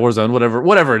 Yeah. yeah, Warzone.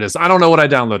 Whatever it is. I don't know what I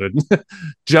downloaded.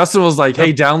 Justin was like, "Hey,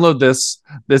 Nope. download this.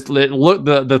 Look,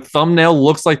 the thumbnail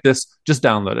looks like this. Just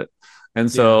download it." And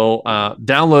Yeah. so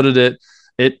downloaded it.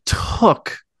 It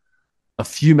took a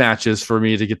few matches for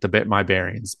me to get my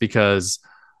bearings because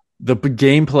the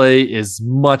gameplay is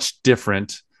much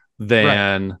different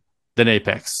Right. than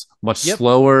Apex. Much Yep.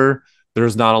 slower.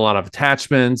 There's not a lot of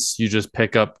attachments. You just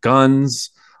pick up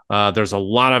guns. There's a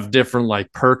lot of different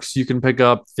like perks you can pick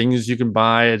up, things you can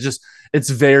buy. It's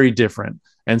very different.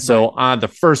 And so Right. on the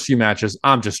first few matches,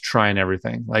 I'm just trying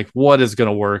everything. Like, what is going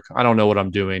to work? I don't know what I'm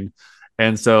doing.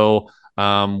 And so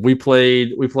we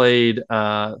played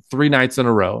 3 nights in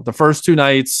a row. The first 2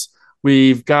 nights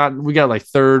we got like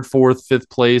third, fourth, fifth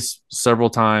place several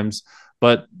times,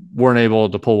 but weren't able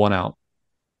to pull one out.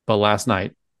 But last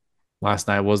night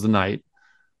was the night.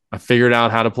 I figured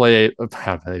out how to play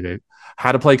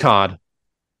COD,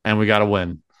 and we got a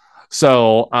win.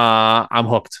 So I'm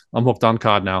hooked. I'm hooked on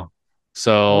COD now.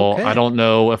 So I Okay. don't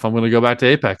know if I'm going to go back to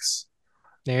Apex.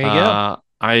 There you go.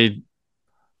 I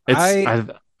it's I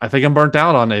I think I'm burnt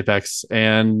out on Apex,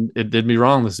 and it did me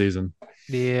wrong this season.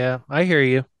 Yeah, I hear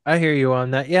you. I hear you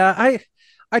on that. Yeah,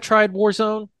 I tried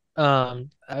Warzone.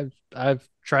 I've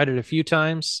tried it a few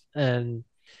times and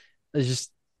I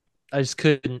just I just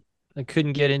couldn't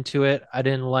get into it. I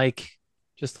didn't like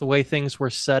just the way things were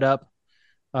set up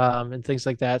and things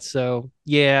like that. So,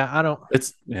 yeah, I don't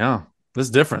It's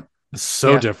different. It's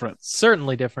so yeah, different.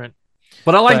 certainly different.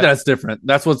 But I like But that it's different.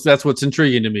 That's what's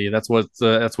intriguing to me. That's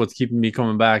what's keeping me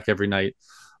coming back every night.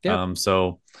 yeah,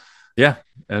 So yeah,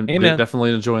 and amen.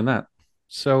 definitely enjoying that.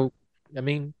 So, I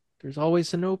mean, there's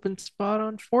always an open spot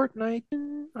on Fortnite.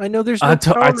 I know there's I no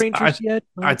t- Power I, t- Rangers I, yet,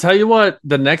 I but tell you what,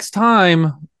 the next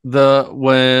time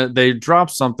when they drop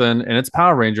something and it's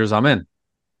Power Rangers, I'm in.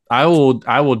 I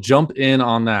will jump in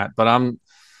on that. But I'm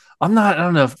not. I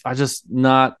don't know if I just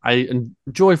not. I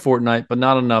enjoy Fortnite, but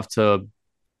not enough to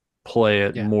play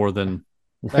it yeah, more than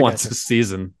I once gotcha. a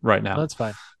season right now. That's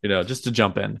fine. Just to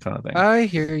jump in kind of thing. I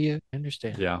hear you. I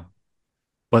understand. Yeah.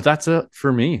 But that's it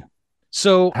for me.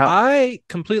 So How I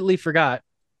completely forgot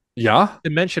yeah? to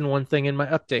mention one thing in my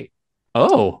update.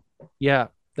 Oh, Yeah,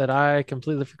 that I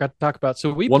completely forgot to talk about.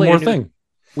 So one more thing.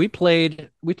 we played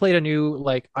a new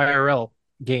like IRL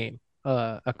game,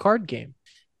 a card game,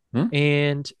 Hmm?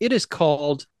 and it is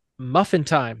called Muffin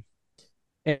Time.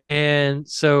 And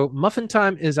so Muffin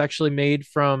Time is actually made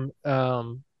from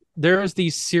there's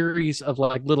these series of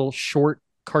like little short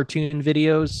cartoon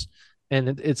videos,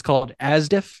 and it's called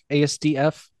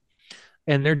ASDF,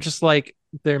 and they're just like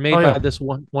they're Oh made by yeah. this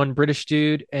one British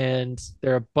dude, and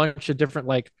they're a bunch of different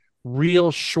like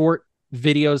real short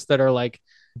videos that are like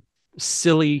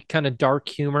silly kind of dark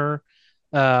humor.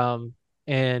 Um,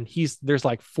 and there's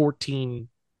like 14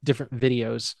 different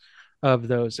videos of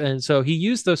those, and so he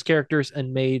used those characters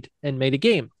and made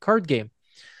a card game,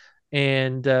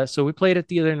 and so we played it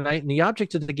the other night. And the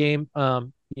object of the game,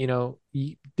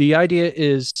 the idea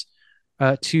is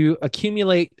to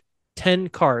accumulate 10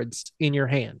 cards in your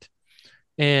hand,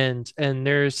 and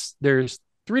there's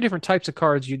three different types of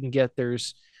cards you can get.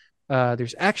 There's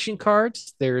action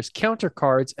cards, there's counter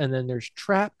cards, and then there's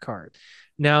trap card.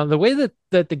 Now, the way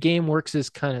that the game works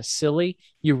is kind of silly.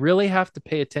 You really have to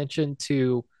pay attention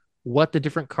to what the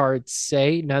different cards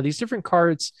say. Now, these different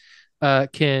cards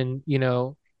can,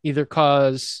 either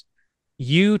cause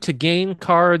you to gain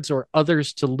cards or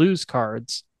others to lose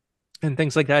cards. and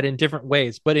things like that in different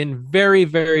ways, but in very,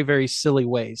 very, very silly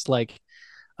ways. Like,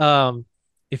 um,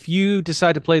 if you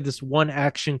decide to play this one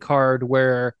action card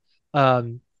where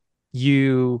um,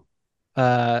 you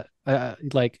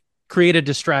like create a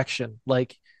distraction,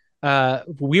 like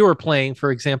we were playing,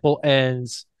 for example, and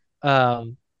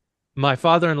um, my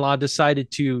father-in-law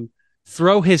decided to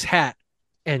throw his hat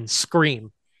and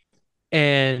scream,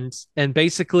 and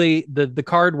basically the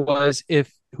card was,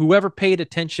 if whoever paid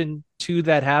attention to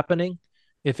that happening,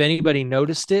 if anybody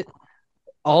noticed it,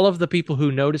 all of the people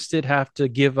who noticed it have to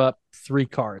give up 3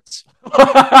 cards.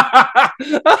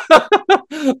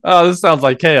 Oh, this sounds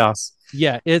like chaos.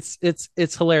 Yeah, it's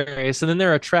hilarious. And then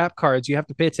there are trap cards. You have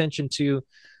to pay attention to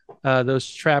those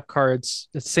trap cards.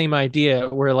 The same idea,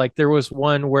 where like there was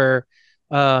one where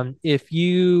if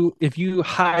you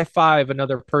high five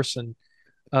another person,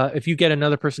 if you get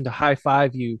another person to high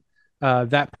five you,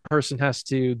 that person has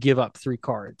to give up 3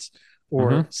 cards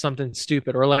or something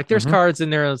stupid. Or like there's cards in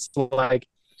there that's like,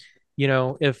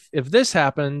 if this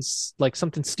happens, like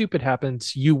something stupid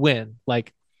happens, you win.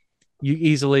 Like you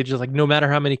easily just like, no matter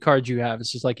how many cards you have,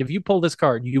 it's just like, if you pull this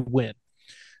card, you win.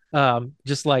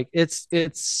 Just like it's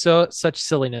so such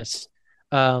silliness.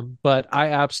 But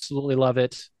I absolutely love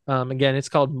it. Again, it's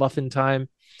called Muffin Time.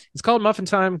 It's called Muffin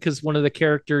Time because one of the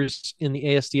characters in the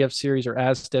ASDF series, or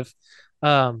ASDF,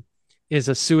 is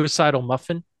a suicidal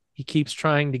muffin. He keeps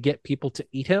trying to get people to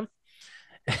eat him.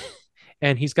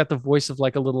 And he's got the voice of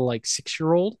like a little like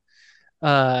 6-year-old.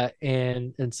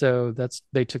 And so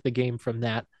they took the game from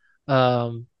that.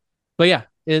 But yeah,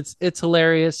 it's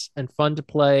hilarious and fun to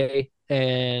play,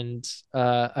 and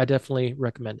I definitely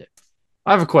recommend it.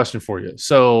 I have a question for you.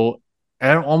 So,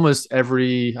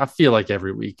 I feel like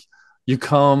every week, you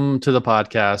come to the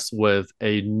podcast with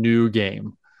a new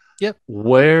game. Yep.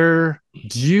 Where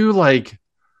do you like?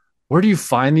 Where do you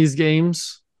find these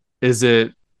games? Is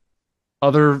it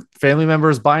other family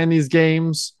members buying these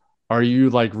games? Are you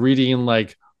like reading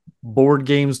like Board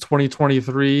Games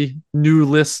 2023 new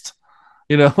list?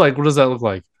 Like what does that look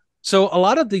like? So a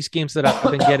lot of these games that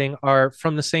I've been getting are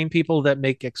from the same people that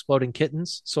make Exploding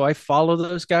Kittens. So I follow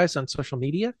those guys on social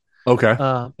media. Okay.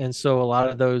 And so a lot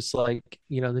of those, like,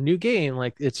 the new game,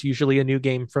 like it's usually a new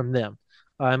game from them.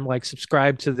 I'm like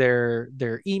subscribed to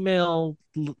their email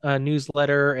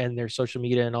newsletter and their social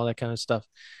media and all that kind of stuff.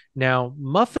 Now,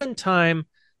 Muffin Time,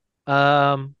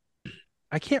 I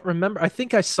can't remember. I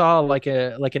think I saw like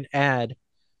an ad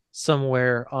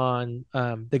somewhere on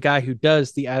the guy who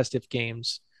does the ASDIF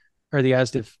games or the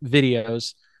ASDIF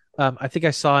videos. I think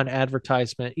I saw an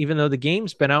advertisement, even though the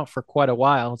game's been out for quite a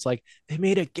while. It's like they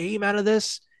made a game out of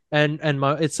this, and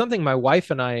it's something my wife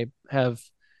and I have.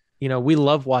 We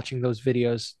love watching those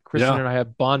videos. Kristen and I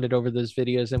have bonded over those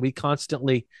videos, and we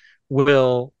constantly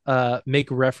will make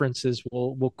references.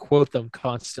 We'll quote them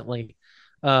constantly,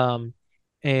 and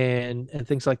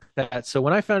things like that. So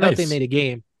when I found out they made a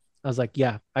game, I was like,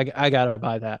 yeah, I gotta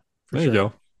buy that for there sure. You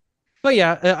go. But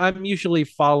yeah, I'm usually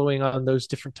following on those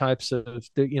different types of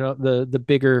the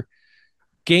bigger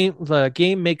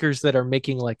game makers that are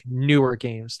making like newer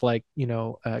games, like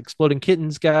Exploding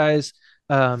Kittens guys.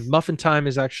 Muffin Time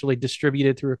is actually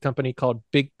distributed through a company called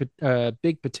Big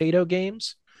Potato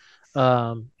Games,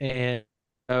 and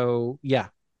so yeah,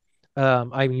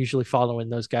 I'm usually following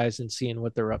those guys and seeing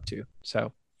what they're up to.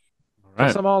 So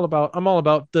right. I'm all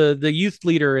about the youth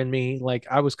leader in me. Like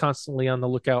I was constantly on the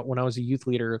lookout when I was a youth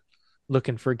leader,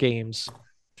 looking for games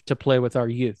to play with our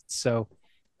youth. So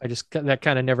that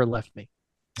kind of never left me.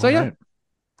 So all right.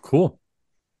 Cool.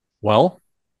 Well,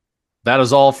 that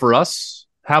is all for us.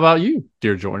 How about you,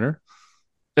 dear joiner?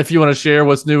 If you want to share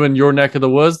what's new in your neck of the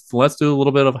woods, let's do a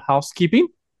little bit of housekeeping.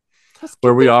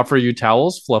 Where we offer you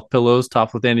towels, fluff pillows,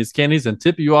 topped with Andy's candies, and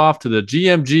tip you off to the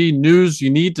GMG news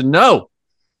you need to know.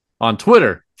 On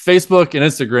Twitter, Facebook, and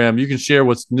Instagram, you can share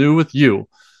what's new with you.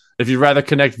 If you'd rather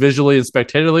connect visually and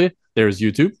spectatorally, there's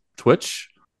YouTube, Twitch.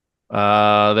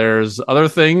 There's other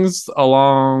things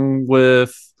along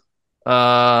with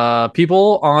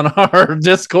people on our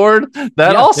Discord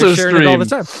that also stream all the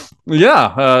time.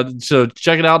 Yeah, so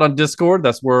check it out on Discord.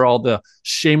 That's where all the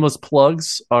shameless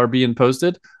plugs are being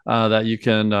posted, that you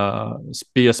can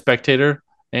be a spectator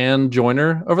and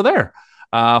joiner over there.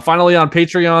 Finally, on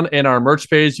Patreon and our merch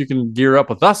page, you can gear up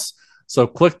with us. So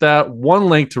click that one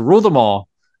link to rule them all,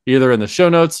 either in the show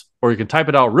notes, or you can type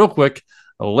it out real quick,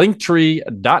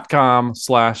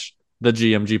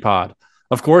 linktree.com/thegmgpod.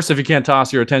 Of course, if you can't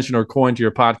toss your attention or coin to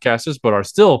your podcasters, but are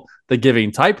still the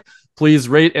giving type, please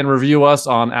rate and review us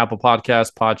on Apple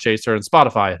Podcasts, Podchaser, and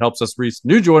Spotify. It helps us reach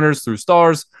new joiners through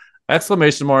stars,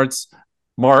 exclamation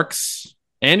marks,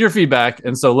 and your feedback.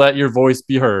 And so let your voice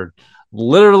be heard.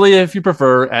 literally, if you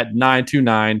prefer, at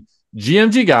 929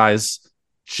 GMG guys,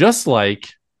 just like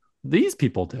these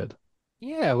people did.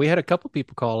 Yeah, we had a couple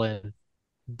people call in,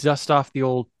 dust off the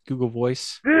old Google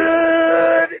Voice.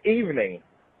 Good evening,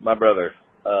 my brothers,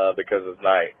 because it's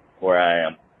night where I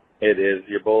am. It is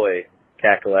your boy,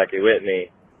 Kakalaki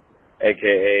Whitney,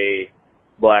 a.k.a.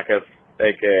 Blackest,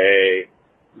 a.k.a.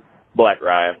 Black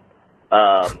Ryan.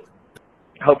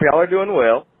 Hope y'all are doing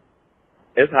well.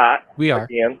 It's hot. We are.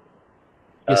 Again.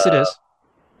 Yes, it is.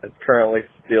 It's currently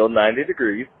still 90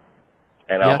 degrees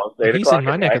and Yeah, almost 8 he's o'clock in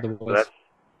my at neck night, of the so woods. that's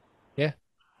Yeah.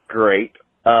 great.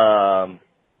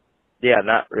 Yeah,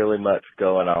 not really much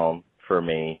going on for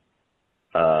me.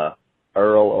 Earl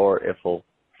or Iffle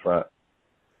front.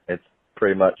 It's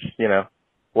pretty much,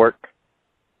 work,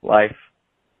 life,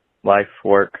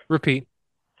 work, Repeat.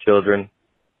 children,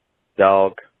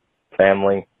 dog,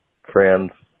 family,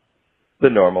 friends, the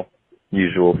normal,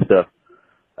 usual stuff.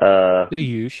 The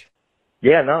huge.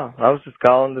 Yeah, no, I was just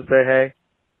calling to say, hey,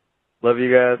 love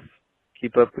you guys,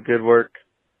 keep up the good work,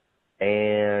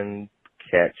 and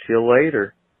catch you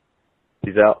later.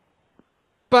 Peace out.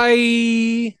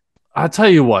 Bye. I'll tell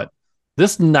you what,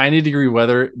 this 90-degree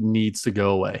weather needs to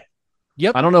go away.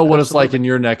 Yep. I don't know what it's like absolutely. in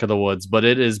your neck of the woods, but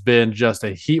it has been just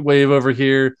a heat wave over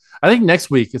here. I think next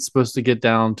week it's supposed to get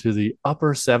down to the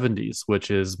upper 70s, which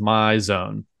is my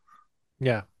zone.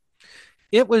 Yeah.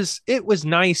 It was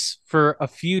nice for a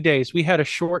few days. We had a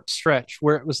short stretch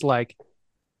where it was like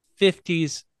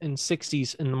 50s and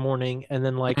 60s in the morning and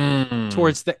then like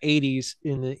towards the 80s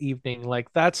in the evening. Like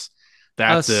that's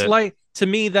it. slight, to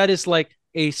me, that is like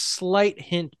a slight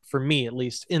hint, for me at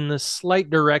least, in the slight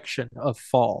direction of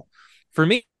fall. For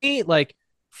me, like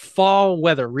fall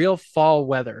weather, real fall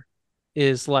weather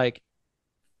is like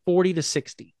 40 to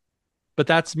 60. But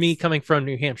that's me coming from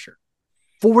New Hampshire.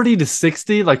 40 to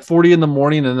 60, like 40 in the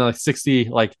morning and then like 60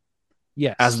 like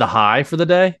Yes. as the high for the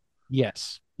day.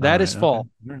 Yes. That is fall.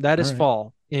 Okay. That is All right.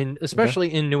 fall,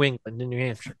 especially in New England, in New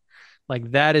Hampshire. Like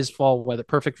that is fall weather,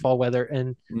 perfect fall weather,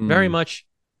 and very much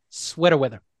sweater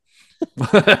weather.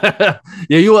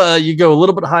 Yeah, you go a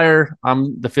little bit higher.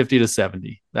 I'm the 50 to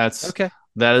 70. That is Fair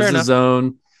the enough.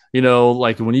 zone.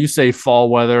 Like when you say fall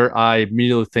weather, I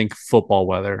immediately think football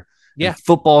weather. Yeah. And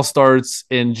football starts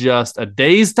in just a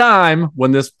day's time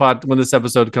when this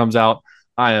episode comes out.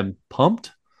 I am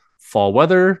pumped. Fall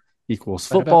weather equals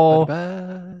football.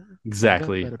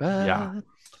 Exactly. Yeah.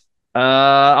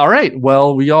 All right.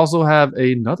 Well, we also have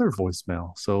another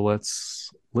voicemail, so let's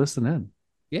listen in.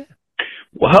 Yeah.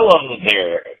 Well, hello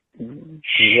there,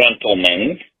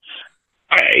 gentlemen.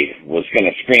 I was going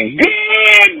to scream,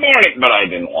 good morning, but I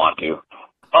didn't want to.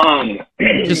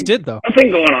 You just did, though.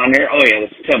 Nothing going on here. Oh, yeah,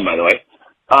 this is Tim, by the way.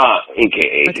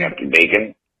 A.K.A. Hi, Tim. Captain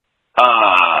Bacon.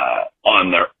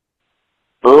 On the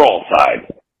Earl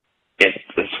side,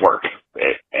 it's work,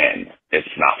 and it's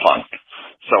not fun.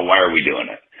 So why are we doing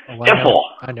it? Oh, wow. Iffle.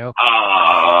 I know.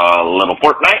 Little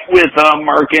Fortnite with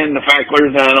Marc and the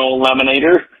Facklers and old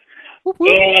Lemonator. Woo-hoo.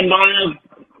 And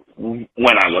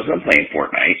when I wasn't playing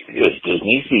Fortnite, it was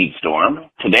Disney Speedstorm.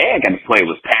 Today I got to play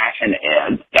with Pat and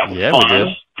Ed. That was Yeah, fun. we did.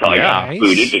 Till I got Nice.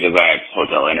 booted because I have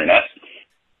hotel internet.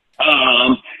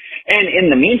 And in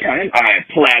the meantime, I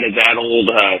platted that old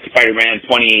Spider-Man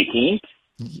 2018.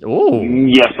 Oh,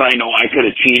 Yes, I know I could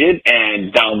have cheated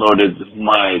and downloaded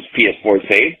my PS4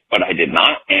 save, but I did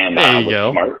not. And There I you was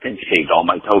go. smart and saved all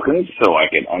my tokens so I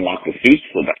could unlock the suits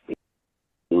with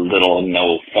little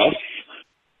no fuss.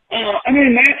 Other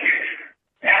than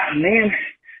that, man,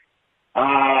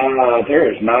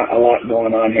 there is not a lot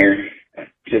going on here.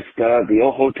 Just the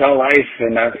old hotel life,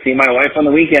 and I see my wife on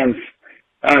the weekends.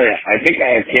 I think I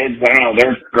have kids. I don't know.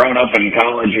 They're grown up in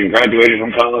college and graduated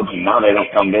from college, and now they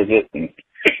don't come visit. And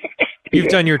You've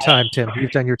done your time, Tim.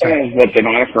 You've done your time. but they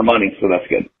don't ask for money, so that's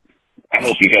good. I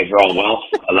hope you guys are all well.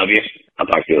 I love you. I'll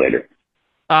talk to you later.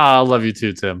 I love you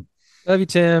too, Tim. Love you,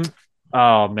 Tim.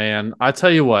 Oh man, I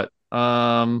tell you what.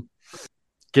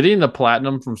 Getting the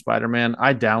platinum from Spider-Man,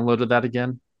 I downloaded that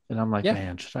again, and I'm like, Yeah.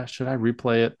 man, should I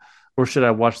replay it, or should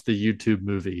I watch the YouTube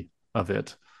movie of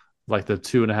it, like the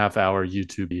 2.5-hour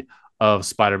YouTube of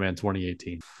Spider-Man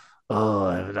 2018? Oh,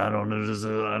 I don't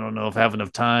know. I don't know if I have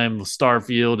enough time with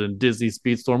Starfield and Disney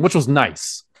Speedstorm, which was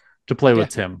nice to play with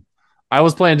Tim. I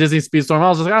was playing Disney Speedstorm. I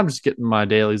was just like, I'm just getting my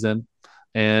dailies in,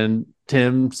 and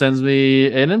Tim sends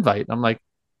me an invite. I'm like,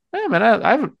 hey man,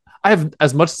 I have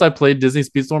as much as I played Disney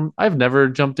Speedstorm, I've never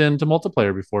jumped into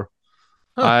multiplayer before.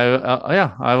 Huh.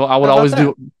 I would always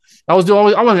do. I would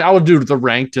do the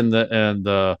ranked and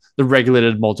the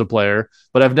regulated multiplayer,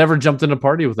 but I've never jumped in a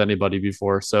party with anybody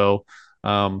before. So,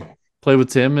 play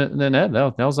with Tim and then Ed.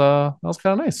 That was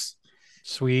kind of nice.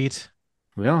 Sweet.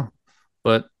 Yeah.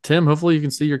 But Tim, hopefully you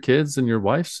can see your kids and your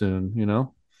wife soon.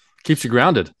 Keeps you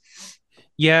grounded.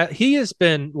 Yeah, he has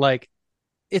been like,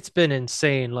 it's been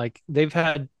insane. Like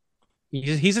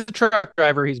he's a truck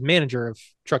driver. He's manager of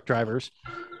truck drivers.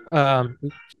 And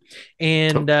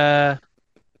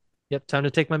yep, time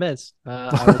to take my meds.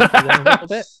 I will do that in a little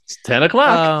bit. It's 10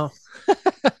 o'clock.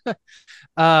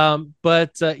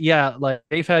 But yeah, like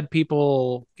they've had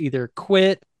people either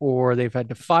quit or they've had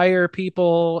to fire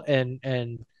people, and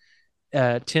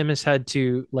Tim has had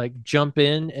to like jump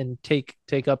in and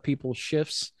take up people's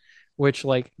shifts, which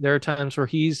like there are times where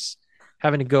he's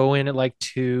having to go in at like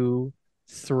 2,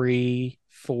 3,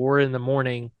 4 in the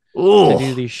morning to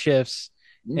do these shifts,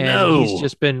 and he's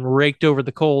just been raked over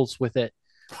the coals with it.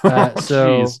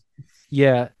 So geez.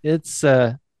 yeah, it's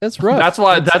rough. That's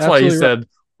why he rough. said,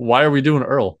 why are we doing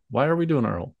Earl? Why are we doing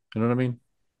Earl? You know what I mean?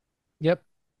 Yep,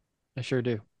 I sure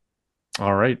do.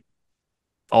 All right.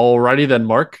 Alrighty then,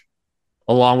 Mark,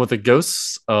 along with the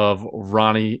ghosts of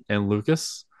Ronnie and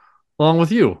Lucas, along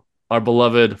with you, our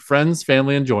beloved friends,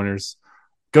 family, and joiners,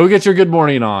 go get your good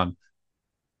morning on.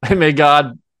 And may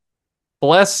God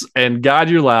bless and guide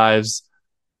your lives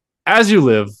as you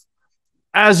live,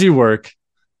 as you work,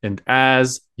 and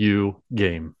as you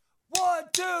game. 1,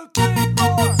 2, 3, 4.